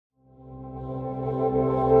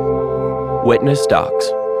Witness Docs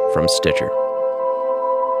from Stitcher.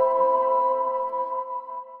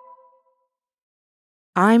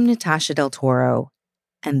 I'm Natasha Del Toro,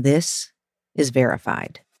 and this is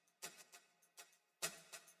Verified.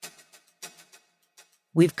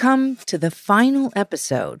 We've come to the final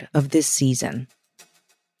episode of this season,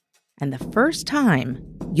 and the first time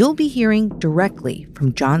you'll be hearing directly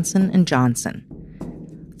from Johnson & Johnson.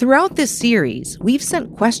 Throughout this series, we've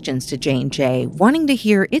sent questions to J&J wanting to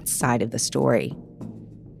hear its side of the story.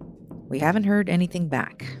 We haven't heard anything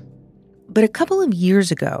back. But a couple of years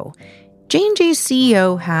ago, J&J's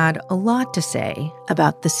CEO had a lot to say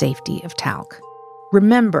about the safety of talc.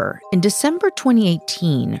 Remember, in December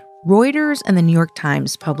 2018, Reuters and the New York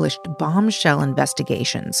Times published bombshell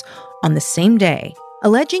investigations on the same day,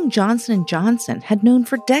 alleging Johnson & Johnson had known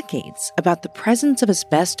for decades about the presence of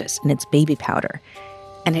asbestos in its baby powder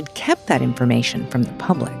and had kept that information from the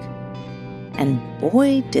public. And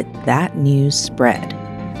boy, did that news spread.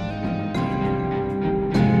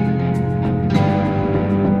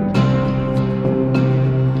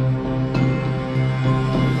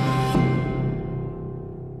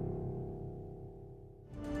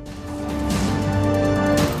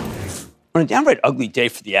 On a downright ugly day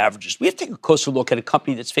for the averages, we have to take a closer look at a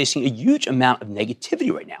company that's facing a huge amount of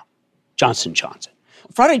negativity right now, Johnson & Johnson.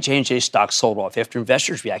 On Friday, J&J stock sold off after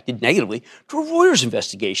investors reacted negatively to a Reuters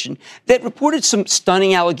investigation that reported some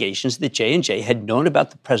stunning allegations that J&J had known about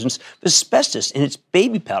the presence of asbestos in its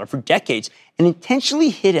baby powder for decades and intentionally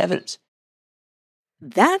hid evidence.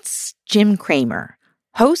 That's Jim Cramer,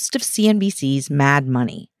 host of CNBC's Mad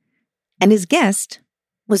Money. And his guest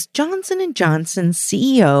was Johnson & Johnson's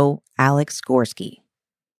CEO, Alex Gorsky.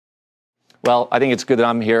 Well, I think it's good that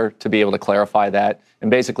I'm here to be able to clarify that and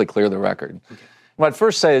basically clear the record. Okay. What I'd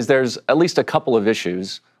first say is there's at least a couple of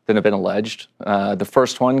issues that have been alleged. The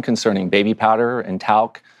first one concerning baby powder and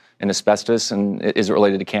talc and asbestos and is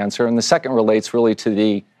related to cancer. And the second relates really to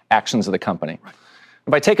the actions of the company. Right.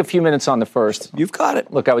 If I take a few minutes on the first. You've got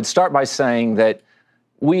it. Look, I would start by saying that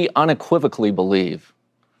we unequivocally believe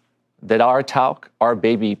that our talc, our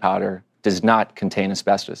baby powder, does not contain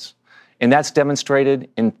asbestos. And that's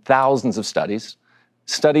demonstrated in thousands of studies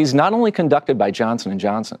not only conducted by Johnson &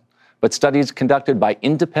 Johnson, but studies conducted by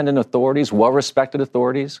independent authorities, well-respected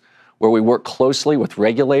authorities, where we work closely with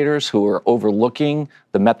regulators who are overlooking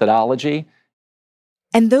the methodology.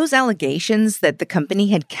 And those allegations that the company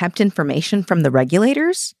had kept information from the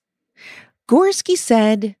regulators? Gorsky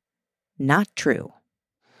said, not true.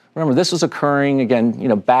 Remember, this was occurring,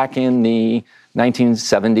 again, back in the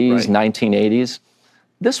 1970s, right. 1980s.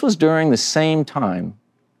 This was during the same time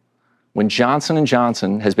when Johnson &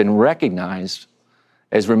 Johnson has been recognized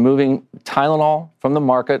as removing Tylenol from the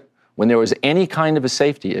market when there was any kind of a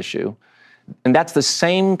safety issue. And that's the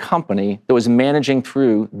same company that was managing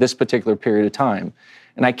through this particular period of time.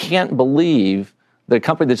 And I can't believe that a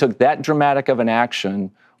company that took that dramatic of an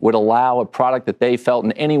action would allow a product that they felt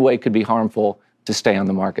in any way could be harmful to stay on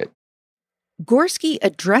the market. Gorsky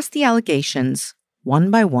addressed the allegations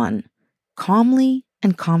one by one, calmly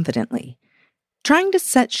and confidently, trying to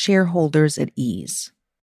set shareholders at ease.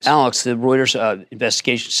 Alex, the Reuters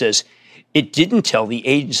investigation says it didn't tell the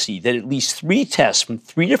agency that at least 3 tests from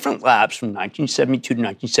 3 different labs from 1972 to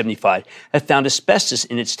 1975 had found asbestos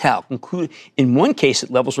in its talc, including in one case at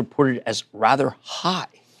levels reported as rather high.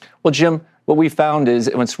 Well, Jim, what we found is,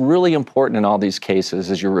 and what's really important in all these cases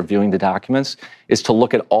as you're reviewing the documents, is to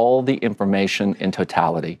look at all the information in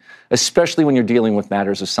totality, especially when you're dealing with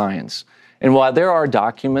matters of science. And while there are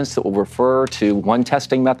documents that will refer to one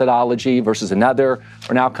testing methodology versus another or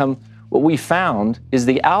an outcome, what we found is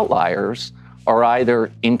the outliers are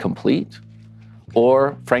either incomplete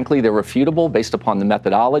or, frankly, they're refutable based upon the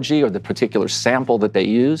methodology or the particular sample that they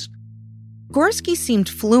used. Gorsky seemed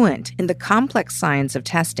fluent in the complex science of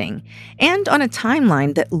testing and on a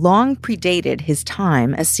timeline that long predated his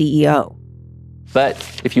time as CEO.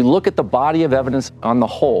 But if you look at the body of evidence on the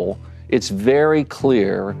whole, it's very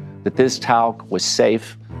clear that this talc was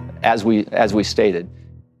safe, as we stated.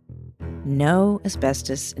 No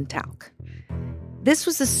asbestos in talc. This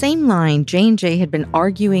was the same line J&J had been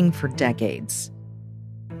arguing for decades.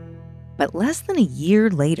 But less than a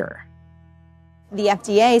year later, the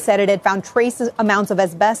FDA said it had found trace amounts of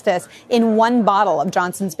asbestos in one bottle of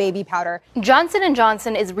Johnson's baby powder. Johnson &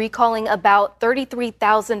 Johnson is recalling about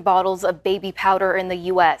 33,000 bottles of baby powder in the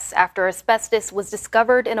U.S. after asbestos was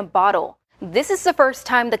discovered in a bottle. This is the first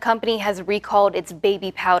time the company has recalled its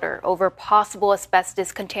baby powder over possible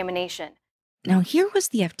asbestos contamination. Now, here was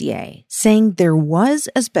the FDA saying there was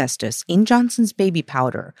asbestos in Johnson's baby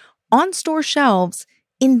powder on store shelves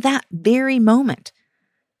in that very moment.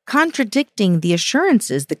 contradicting the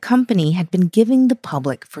assurances the company had been giving the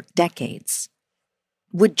public for decades.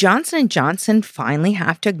 Would Johnson & Johnson finally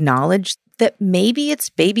have to acknowledge that maybe its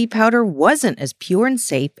baby powder wasn't as pure and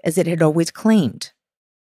safe as it had always claimed?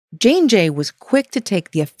 J&J was quick to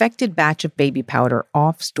take the affected batch of baby powder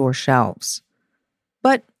off store shelves.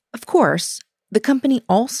 But, of course, the company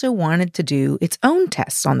also wanted to do its own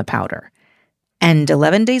tests on the powder. And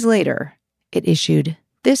 11 days later, it issued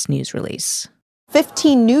this news release.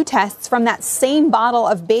 15 new tests from that same bottle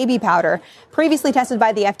of baby powder previously tested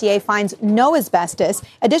by the FDA finds no asbestos.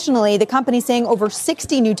 Additionally, the company saying over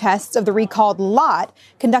 60 new tests of the recalled lot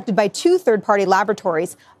conducted by 2 third-party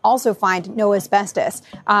laboratories also find no asbestos.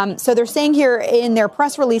 So they're saying here in their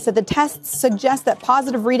press release that the tests suggest that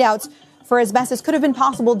positive readouts for asbestos could have been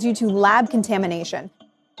possible due to lab contamination.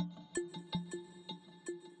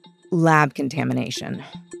 Lab contamination.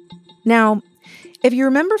 Now, if you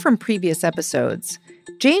remember from previous episodes,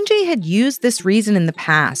 J&J had used this reason in the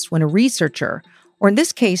past when a researcher, or in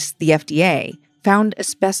this case, the FDA, found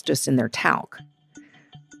asbestos in their talc.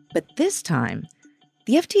 But this time,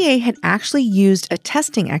 the FDA had actually used a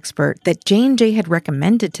testing expert that J&J had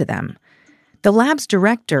recommended to them. The lab's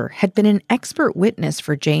director had been an expert witness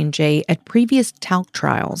for J&J at previous talc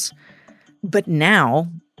trials. But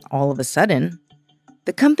now, all of a sudden,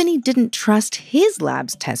 the company didn't trust his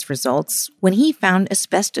lab's test results when he found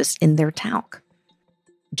asbestos in their talc.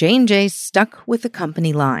 J&J stuck with the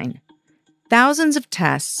company line. Thousands of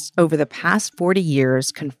tests over the past 40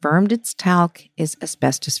 years confirmed its talc is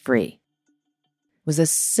asbestos-free. It was the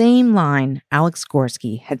same line Alex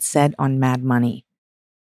Gorsky had said on Mad Money.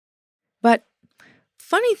 But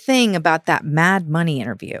funny thing about that Mad Money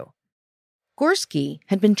interview, Gorsky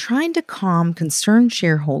had been trying to calm concerned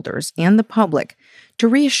shareholders and the public to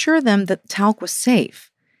reassure them that talc was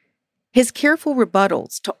safe. His careful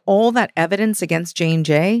rebuttals to all that evidence against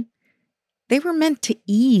J&J, they were meant to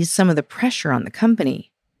ease some of the pressure on the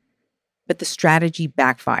company. But the strategy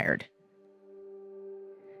backfired.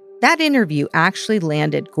 That interview actually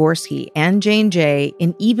landed Gorsky and J&J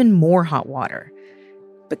in even more hot water.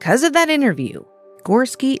 Because of that interview,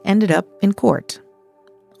 Gorsky ended up in court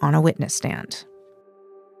on a witness stand.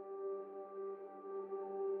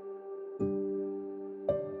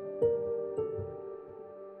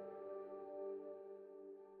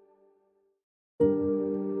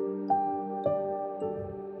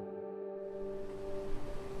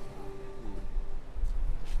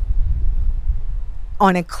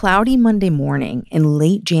 On a cloudy Monday morning in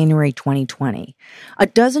late January 2020, a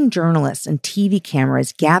dozen journalists and TV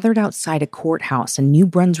cameras gathered outside a courthouse in New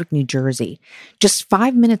Brunswick, New Jersey, just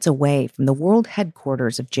 5 minutes away from the world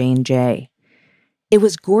headquarters of J&J. It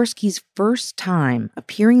was Gorsky's first time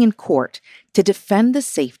appearing in court to defend the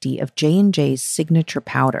safety of J&J's signature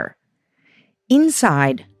powder.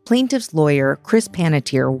 Inside, plaintiff's lawyer Chris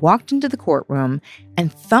Panettiere walked into the courtroom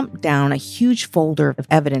and thumped down a huge folder of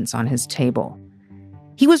evidence on his table.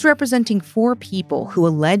 He was representing 4 people who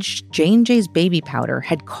alleged J&J's baby powder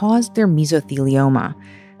had caused their mesothelioma,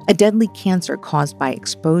 a deadly cancer caused by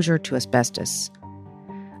exposure to asbestos.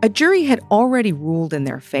 A jury had already ruled in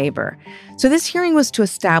their favor, so this hearing was to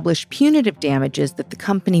establish punitive damages that the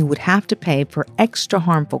company would have to pay for extra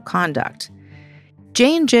harmful conduct.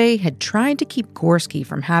 J&J had tried to keep Gorsky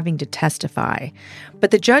from having to testify,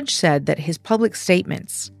 but the judge said that his public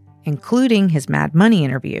statements, including his Mad Money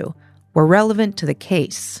interview, were relevant to the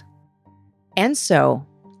case. And so,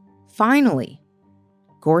 finally,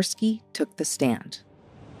 Gorsky took the stand.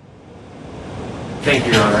 Thank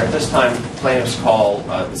you, Your Honor. At this time, plaintiffs call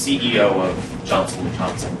the CEO of Johnson &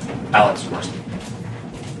 Johnson, Alex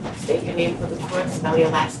Gorsky. State your name for the court. Spell your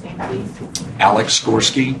last name, please. Alex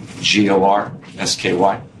Gorsky,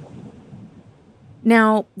 Gorsky.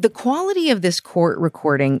 Now, the quality of this court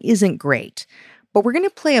recording isn't great, but we're going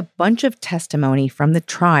to play a bunch of testimony from the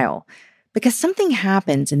trial because something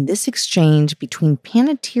happens in this exchange between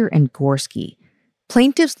Panettiere and Gorsky,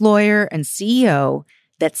 plaintiff's lawyer and CEO,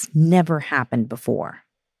 that's never happened before.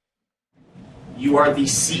 You are the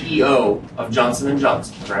CEO of Johnson &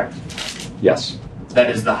 Johnson, correct? Yes. That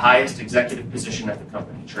is the highest executive position at the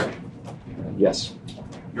company, true? Yes.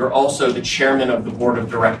 You're also the chairman of the board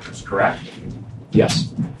of directors, correct?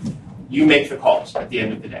 Yes. You make the calls at the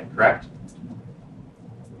end of the day, correct?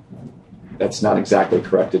 That's not exactly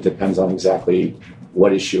correct. It depends on exactly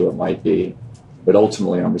what issue it might be. But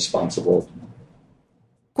ultimately, I'm responsible.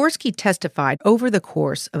 Gorsky testified over the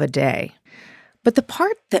course of a day. But the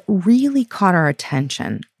part that really caught our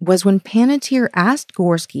attention was when Panettiere asked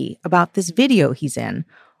Gorsky about this video he's in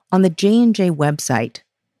on the J&J website,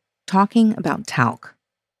 talking about talc.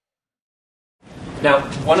 Now,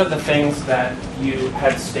 one of the things that you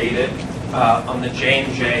had stated on the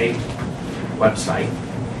J&J website,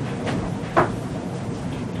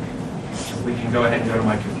 we can go ahead and go to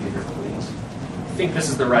my computer, please. I think this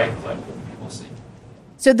is the right clip. We'll see.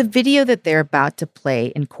 So the video that they're about to play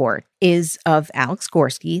in court is of Alex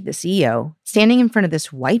Gorsky, the CEO, standing in front of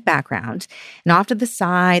this white background. And off to the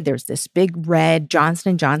side, there's this big red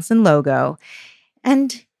Johnson & Johnson logo.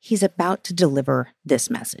 And he's about to deliver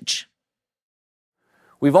this message.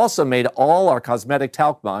 We've also made all our cosmetic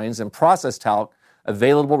talc mines and processed talc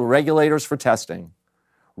available to regulators for testing.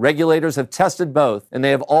 Regulators have tested both, and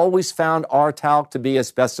they have always found our talc to be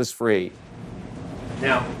asbestos-free.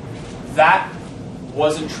 Now, that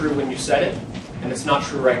wasn't true when you said it, and it's not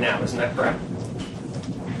true right now. Isn't that correct?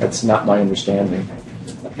 That's not my understanding.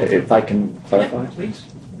 If I can clarify. Yeah, please.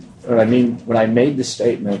 What I mean, when I made the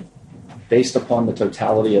statement, based upon the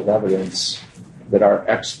totality of evidence that our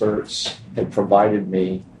experts had provided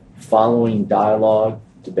me, following dialogue,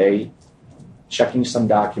 debate, checking some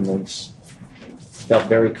documents, felt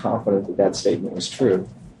very confident that that statement was true.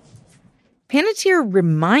 Panettiere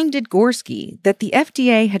reminded Gorsky that the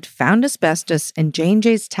FDA had found asbestos in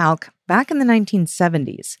J&J's talc back in the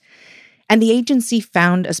 1970s, and the agency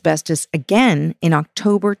found asbestos again in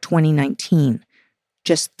October 2019,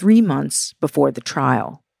 just 3 months before the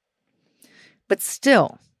trial. But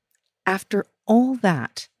still, after all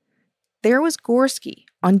that, there was Gorsky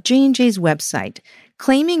on J&J's website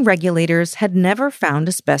claiming regulators had never found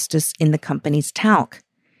asbestos in the company's talc.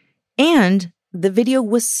 And the video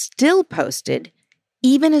was still posted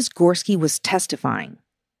even as Gorsky was testifying.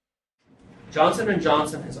 Johnson &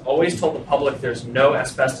 Johnson has always told the public there's no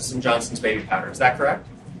asbestos in Johnson's baby powder. Is that correct?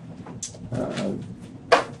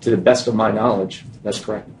 To the best of my knowledge, that's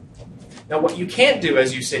correct. Now, what you can't do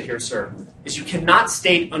as you sit here, sir, is you cannot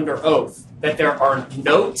state under oath that there are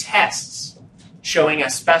no tests showing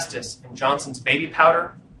asbestos in Johnson's baby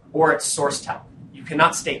powder or its source talc. You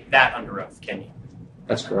cannot state that under oath, can you?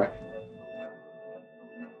 That's correct.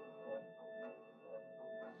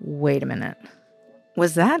 Wait a minute.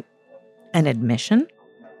 Was that an admission?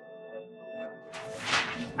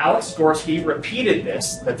 Alex Gorsky repeated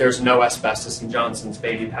this, that there's no asbestos in Johnson's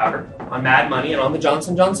baby powder, on Mad Money and on the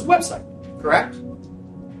Johnson & Johnson website, correct?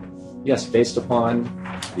 Yes, based upon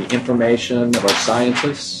the information of our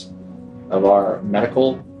scientists, of our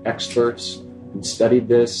medical experts who studied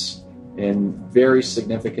this in very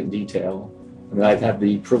significant detail, and that I've had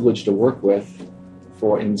the privilege to work with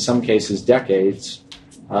for, in some cases, decades.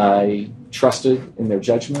 I trusted in their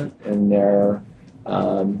judgment and their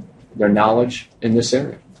knowledge in this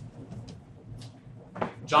area.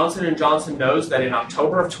 Johnson & Johnson knows that in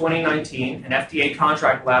October of 2019, an FDA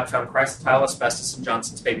contract lab found chrysotile asbestos in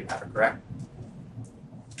Johnson's baby powder, correct?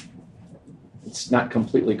 It's not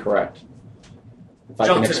completely correct.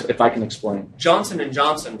 If I can explain. Johnson &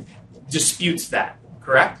 Johnson disputes that,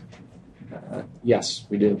 correct? Yes,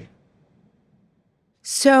 we do.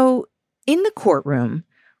 So, in the courtroom,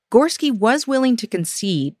 Gorsky was willing to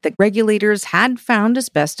concede that regulators had found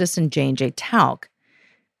asbestos in J&J talc,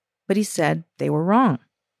 but he said they were wrong.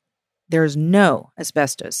 There's no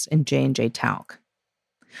asbestos in J&J talc.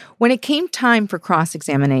 When it came time for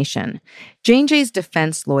cross-examination, J&J's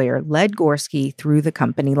defense lawyer led Gorsky through the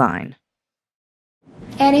company line.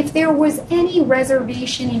 And if there was any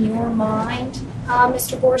reservation in your mind,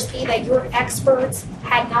 Mr. Gorsky, that your experts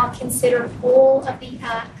had not considered all of the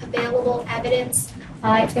available evidence,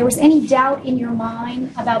 if there was any doubt in your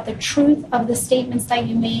mind about the truth of the statements that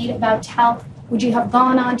you made about talc, would you have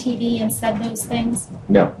gone on TV and said those things?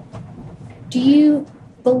 No. Do you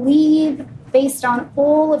believe, based on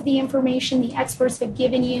all of the information the experts have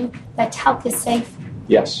given you, that talc is safe?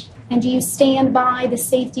 Yes. And do you stand by the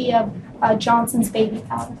safety of Johnson's baby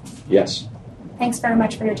powder? Yes. Thanks very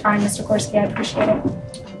much for your time, Mr. Gorsky. I appreciate it.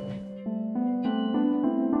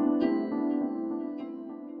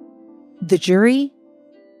 The jury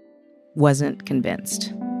wasn't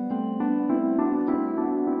convinced.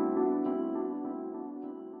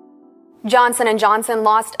 Johnson & Johnson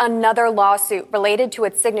lost another lawsuit related to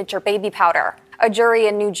its signature baby powder. A jury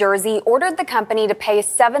in New Jersey ordered the company to pay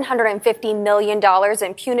 $750 million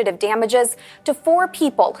in punitive damages to 4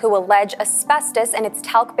 people who allege asbestos in its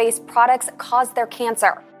talc-based products caused their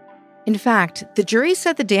cancer. In fact, the jury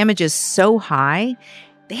set the damages so high,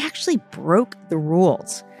 they actually broke the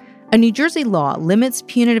rules. A New Jersey law limits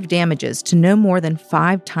punitive damages to no more than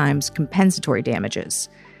 5 times compensatory damages.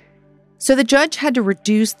 So the judge had to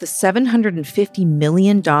reduce the $750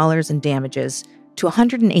 million in damages to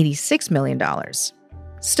 $186 million.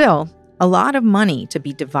 Still, a lot of money to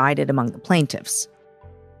be divided among the plaintiffs.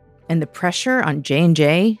 And the pressure on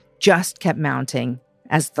J&J just kept mounting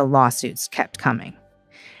as the lawsuits kept coming.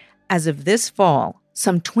 As of this fall,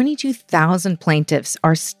 some 22,000 plaintiffs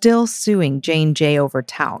are still suing J&J over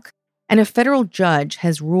talc, and a federal judge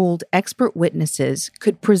has ruled expert witnesses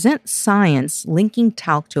could present science linking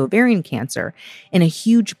talc to ovarian cancer in a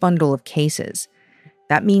huge bundle of cases.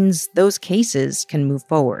 That means those cases can move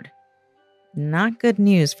forward. Not good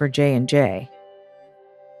news for J&J.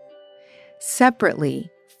 Separately,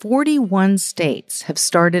 41 states have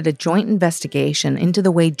started a joint investigation into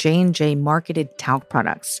the way J&J marketed talc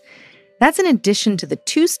products. That's in addition to the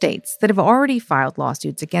 2 states that have already filed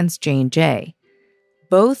lawsuits against J&J.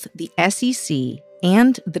 Both the SEC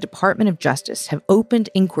and the Department of Justice have opened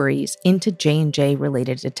inquiries into J&J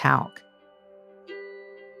related to talc.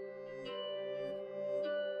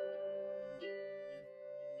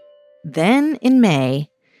 Then in May,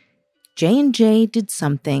 J&J did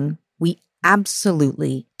something we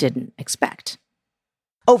absolutely didn't expect.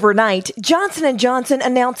 Overnight, Johnson & Johnson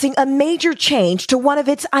announcing a major change to one of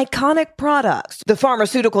its iconic products. The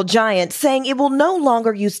pharmaceutical giant saying it will no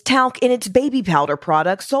longer use talc in its baby powder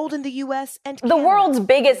products sold in the U.S. and Canada. The world's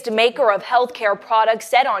biggest maker of healthcare products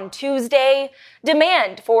said on Tuesday,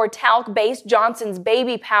 demand for talc-based Johnson's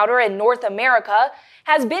baby powder in North America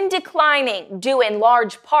has been declining due in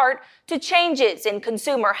large part to changes in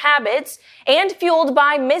consumer habits and fueled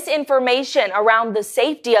by misinformation around the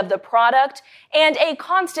safety of the product and a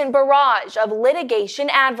constant barrage of litigation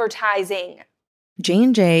advertising.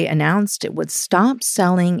 J&J announced it would stop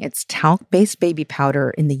selling its talc-based baby powder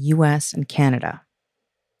in the U.S. and Canada,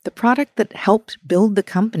 the product that helped build the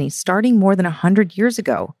company starting more than 100 years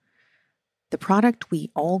ago, the product we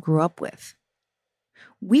all grew up with.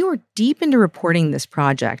 We were deep into reporting this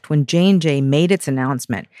project when J&J made its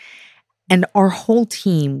announcement, and our whole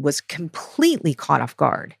team was completely caught off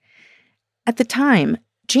guard. At the time,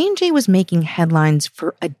 J&J was making headlines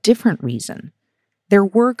for a different reason: their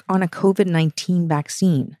work on a COVID-19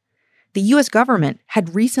 vaccine. The U.S. government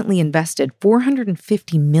had recently invested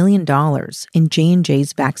 $450 million in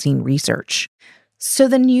J&J's vaccine research. So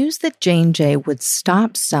the news that J&J would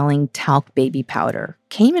stop selling talc baby powder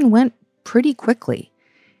came and went pretty quickly.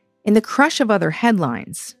 In the crush of other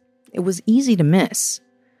headlines, it was easy to miss.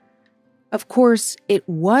 Of course, it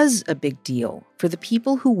was a big deal for the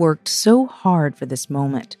people who worked so hard for this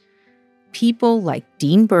moment. People like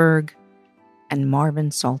Dean Berg and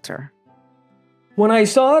Marvin Salter. When I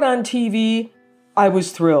saw it on TV, I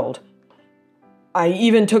was thrilled. I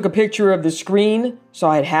even took a picture of the screen so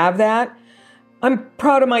I'd have that. I'm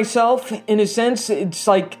proud of myself in a sense. It's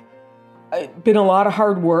been a lot of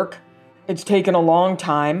hard work. It's taken a long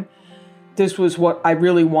time. This was what I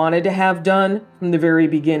really wanted to have done from the very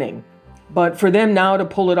beginning. But for them now to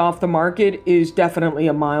pull it off the market is definitely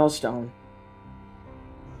a milestone.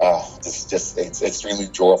 It's extremely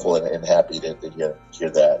joyful and happy to hear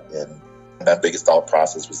that. And my biggest thought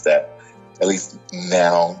process was that at least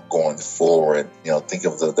now going forward, think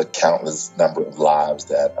of the countless number of lives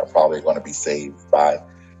that are probably going to be saved by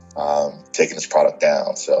taking this product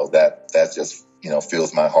down. So that just,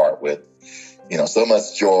 fills my heart with, so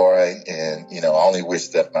much joy. And, I only wish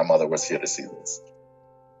that my mother was here to see this.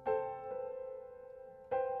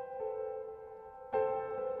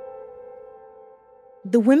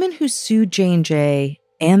 The women who sued J&J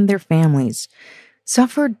and their families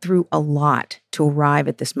suffered through a lot to arrive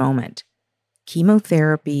at this moment: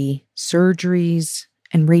 chemotherapy, surgeries,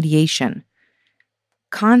 and radiation,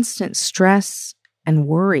 constant stress and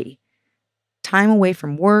worry, time away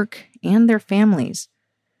from work and their families.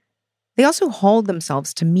 They also hauled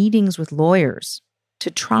themselves to meetings with lawyers,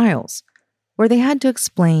 to trials, where they had to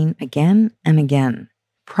explain again and again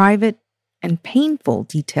private and painful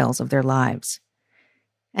details of their lives,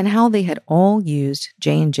 and how they had all used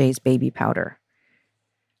J&J's baby powder.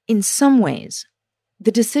 In some ways,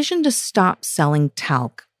 the decision to stop selling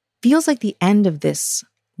talc feels like the end of this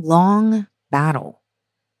long battle.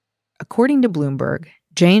 According to Bloomberg,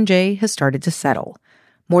 J&J has started to settle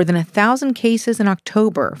more than 1,000 cases in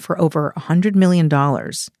October for over $100 million.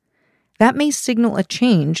 That may signal a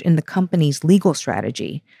change in the company's legal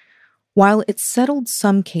strategy. While it's settled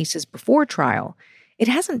some cases before trial, it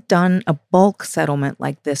hasn't done a bulk settlement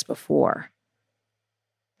like this before.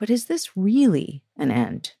 But is this really an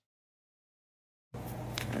end?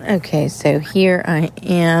 Okay, so here I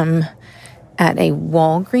am at a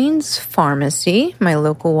Walgreens pharmacy, my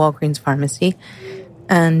local Walgreens pharmacy,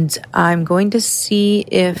 and I'm going to see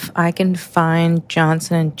if I can find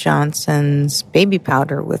Johnson & Johnson's baby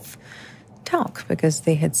powder with talc, because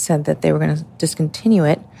they had said that they were going to discontinue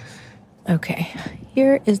it. Okay,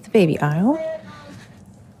 here is the baby aisle.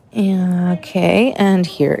 Okay, and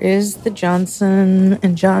here is the Johnson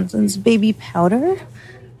 & Johnson's baby powder.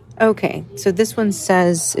 Okay, so this one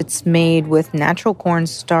says it's made with natural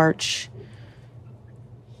cornstarch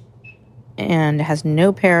and has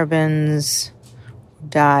no parabens,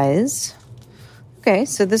 dyes. Okay,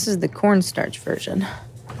 so this is the cornstarch version.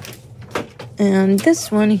 And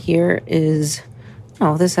this one here is,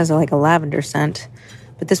 this has like a lavender scent,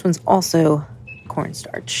 but this one's also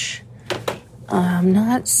cornstarch. I'm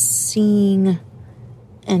not seeing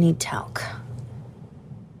any talc.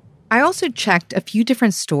 I also checked a few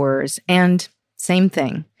different stores, and same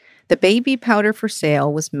thing. The baby powder for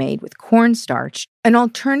sale was made with cornstarch, an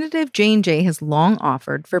alternative J&J has long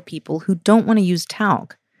offered for people who don't want to use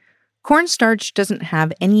talc. Cornstarch doesn't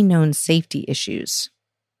have any known safety issues.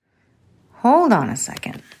 Hold on a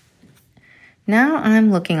second. Now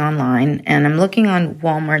I'm looking online, and I'm looking on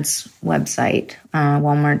Walmart's website,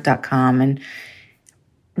 walmart.com, and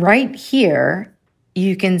right here,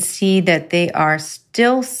 you can see that they are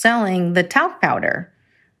still selling the talc powder.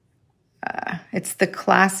 It's the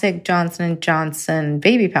classic Johnson & Johnson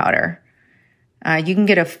baby powder. You can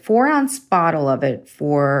get a 4-ounce bottle of it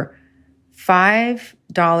for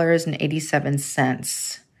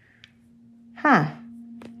 $5.87. Let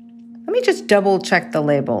me just double check the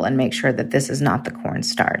label and make sure that this is not the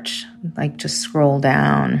cornstarch. Just scroll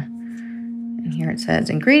down. And here it says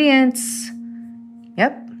ingredients.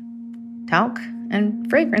 Yep. Talc and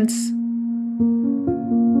fragrance.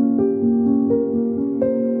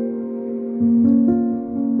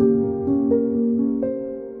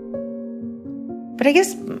 But I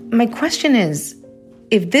guess my question is,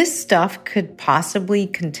 if this stuff could possibly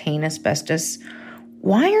contain asbestos,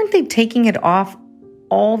 why aren't they taking it off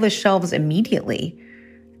all the shelves immediately?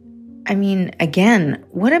 I mean, again,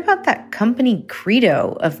 what about that company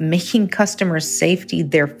credo of making customer safety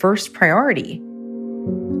their first priority?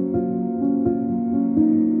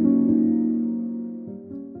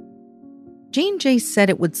 J&J said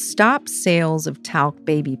it would stop sales of talc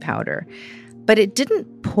baby powder, but it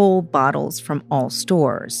didn't pull bottles from all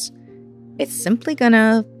stores. It's simply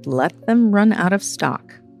gonna let them run out of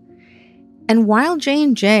stock. And while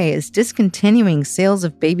J&J is discontinuing sales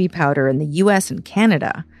of baby powder in the US and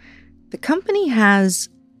Canada, the company has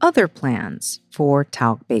other plans for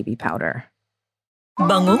talc baby powder.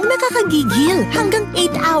 Bangong nakakagigil hanggang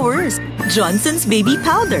 8 hours. Johnson's baby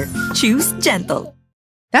powder. Choose gentle.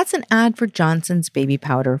 That's an ad for Johnson's baby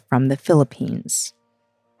powder from the Philippines.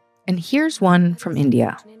 And here's one from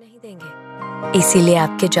India. इसीलिए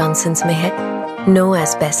आपके Johnson's में है no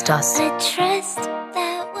asbestos.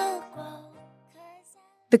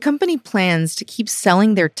 The company plans to keep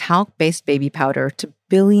selling their talc-based baby powder to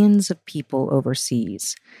billions of people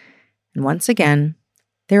overseas. And once again,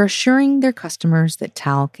 they're assuring their customers that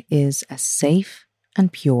talc is as safe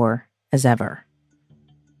and pure as ever.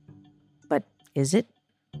 But is it?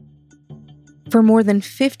 For more than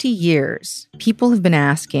 50 years, people have been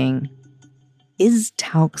asking, is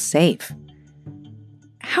talc safe?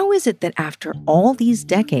 How is it that after all these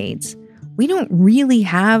decades, we don't really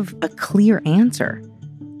have a clear answer?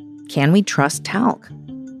 Can we trust talc?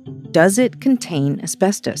 Does it contain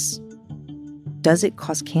asbestos? Does it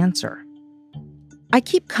cause cancer? I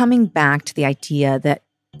keep coming back to the idea that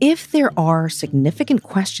if there are significant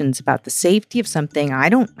questions about the safety of something I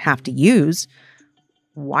don't have to use,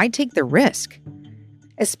 why take the risk?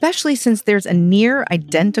 Especially since there's a near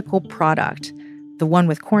identical product, the one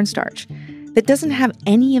with cornstarch, that doesn't have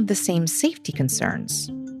any of the same safety concerns.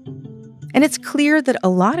 And it's clear that a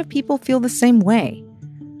lot of people feel the same way.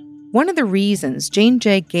 One of the reasons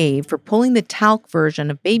J&J gave for pulling the talc version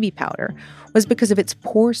of baby powder was because of its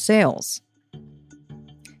poor sales.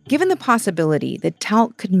 Given the possibility that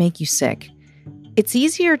talc could make you sick, it's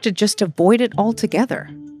easier to just avoid it altogether.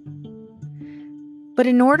 But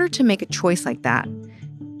in order to make a choice like that,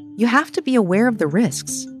 you have to be aware of the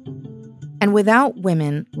risks. And without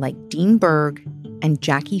women like Dean Berg and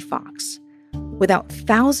Jackie Fox, without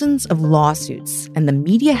thousands of lawsuits and the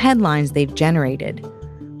media headlines they've generated,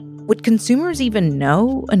 would consumers even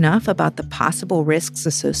know enough about the possible risks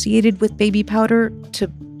associated with baby powder to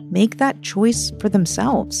make that choice for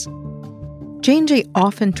themselves? J&J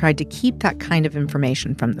often tried to keep that kind of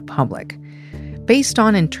information from the public. Based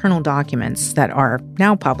on internal documents that are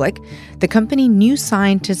now public, the company knew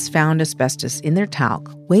scientists found asbestos in their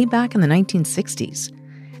talc way back in the 1960s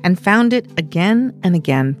and found it again and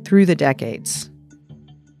again through the decades.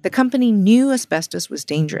 The company knew asbestos was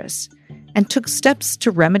dangerous and took steps to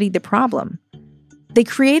remedy the problem. They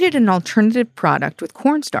created an alternative product with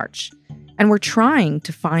cornstarch and were trying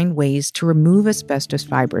to find ways to remove asbestos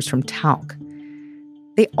fibers from talc.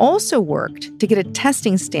 They also worked to get a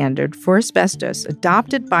testing standard for asbestos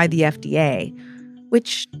adopted by the FDA,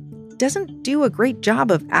 which doesn't do a great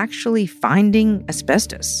job of actually finding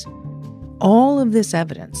asbestos. All of this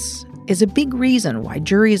evidence is a big reason why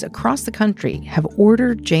juries across the country have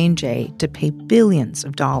ordered J&J to pay billions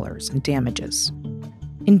of dollars in damages.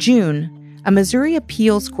 In June, a Missouri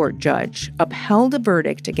appeals court judge upheld a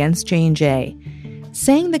verdict against J&J,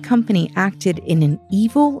 saying the company acted in an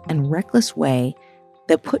evil and reckless way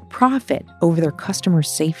that put profit over their customers'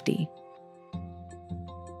 safety.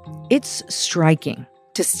 It's striking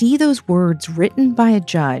to see those words written by a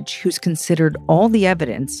judge who's considered all the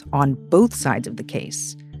evidence on both sides of the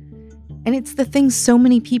case. And it's the thing so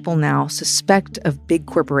many people now suspect of big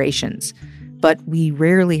corporations, but we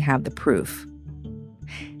rarely have the proof.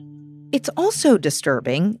 It's also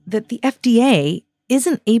disturbing that the FDA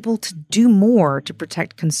isn't able to do more to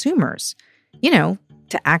protect consumers, to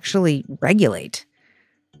actually regulate.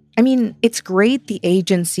 I mean, it's great the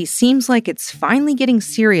agency seems like it's finally getting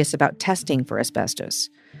serious about testing for asbestos.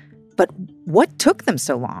 But what took them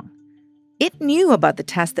so long? It knew about the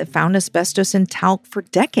test that found asbestos in talc for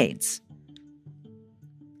decades.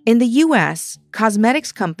 In the U.S.,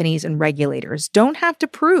 cosmetics companies and regulators don't have to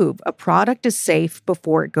prove a product is safe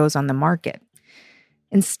before it goes on the market.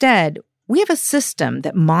 Instead, we have a system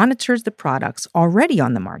that monitors the products already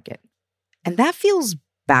on the market. And that feels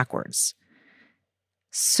backwards.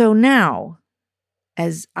 So now,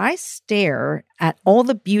 as I stare at all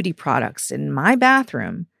the beauty products in my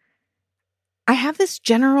bathroom, I have this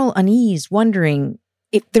general unease wondering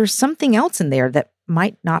if there's something else in there that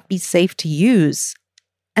might not be safe to use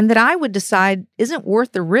and that I would decide isn't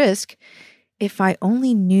worth the risk if I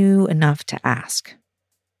only knew enough to ask.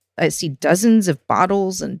 I see dozens of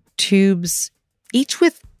bottles and tubes, each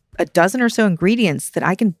with a dozen or so ingredients that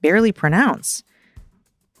I can barely pronounce.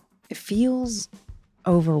 It feels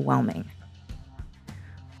overwhelming.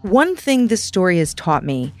 One thing this story has taught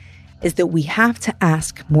me is that we have to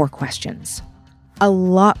ask more questions. A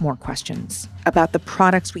lot more questions about the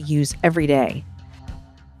products we use every day.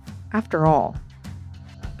 After all,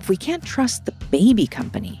 if we can't trust the baby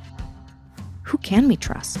company, who can we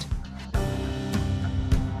trust?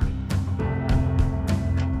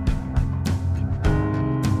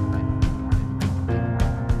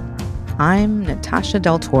 I'm Natasha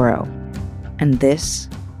Del Toro, and this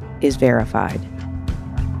is Verified.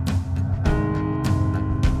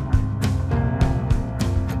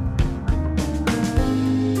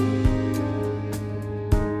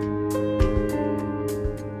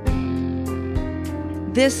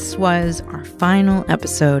 This was our final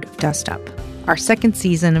episode of Dust Up, our second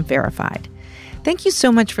season of Verified. Thank you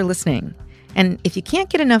so much for listening. And if you can't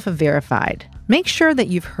get enough of Verified, make sure that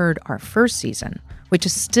you've heard our first season, which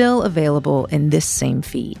is still available in this same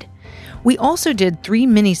feed. We also did 3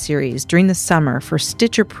 miniseries during the summer for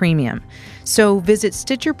Stitcher Premium, so visit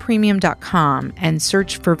StitcherPremium.com and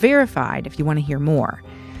search for Verified if you want to hear more.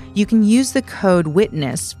 You can use the code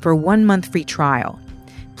WITNESS for 1 month free trial.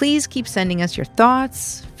 Please keep sending us your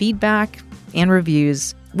thoughts, feedback, and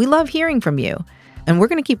reviews. We love hearing from you. And we're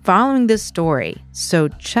going to keep following this story, so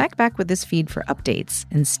check back with this feed for updates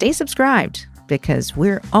and stay subscribed because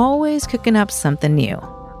we're always cooking up something new.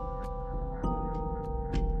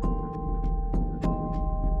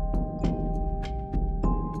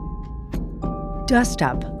 Dust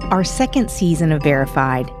Up, our second season of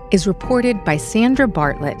Verified, is reported by Sandra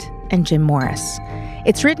Bartlett and Jim Morris.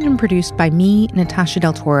 It's written and produced by me, Natasha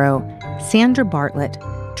Del Toro, Sandra Bartlett,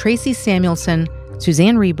 Tracy Samuelson,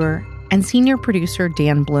 Suzanne Reber, and senior producer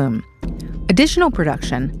Dan Bloom. Additional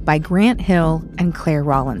production by Grant Hill and Claire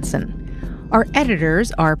Rawlinson. Our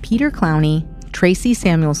editors are Peter Clowney, Tracy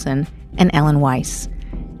Samuelson, and Ellen Weiss.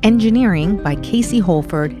 Engineering by Casey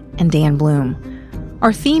Holford and Dan Bloom.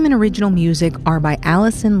 Our theme and original music are by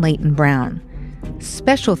Allison Leighton Brown.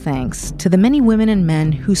 Special thanks to the many women and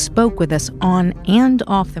men who spoke with us on and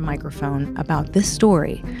off the microphone about this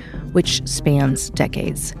story, which spans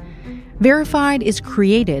decades. Verified is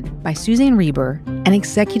created by Suzanne Reber and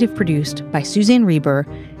executive produced by Suzanne Reber,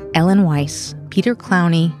 Ellen Weiss, Peter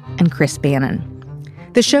Clowney, and Chris Bannon.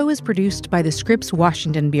 The show is produced by the Scripps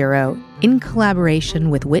Washington Bureau in collaboration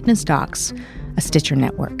with Witness Docs, a Stitcher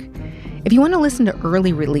network. If you want to listen to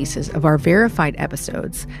early releases of our Verified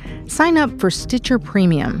episodes, sign up for Stitcher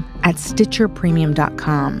Premium at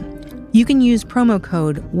StitcherPremium.com. You can use promo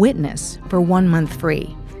code WITNESS for 1 month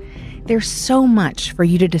free. There's so much for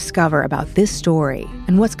you to discover about this story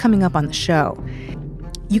and what's coming up on the show.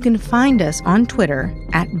 You can find us on Twitter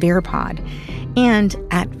at Veripod and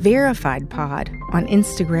at VerifiedPod on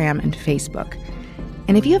Instagram and Facebook.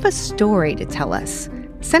 And if you have a story to tell us,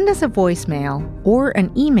 Send us a voicemail or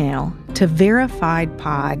an email to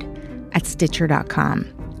verifiedpod@stitcher.com.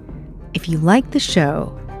 If you like the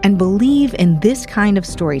show and believe in this kind of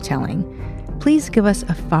storytelling, please give us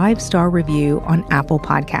a 5-star review on Apple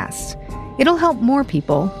Podcasts. It'll help more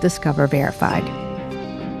people discover Verified.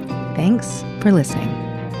 Thanks for listening.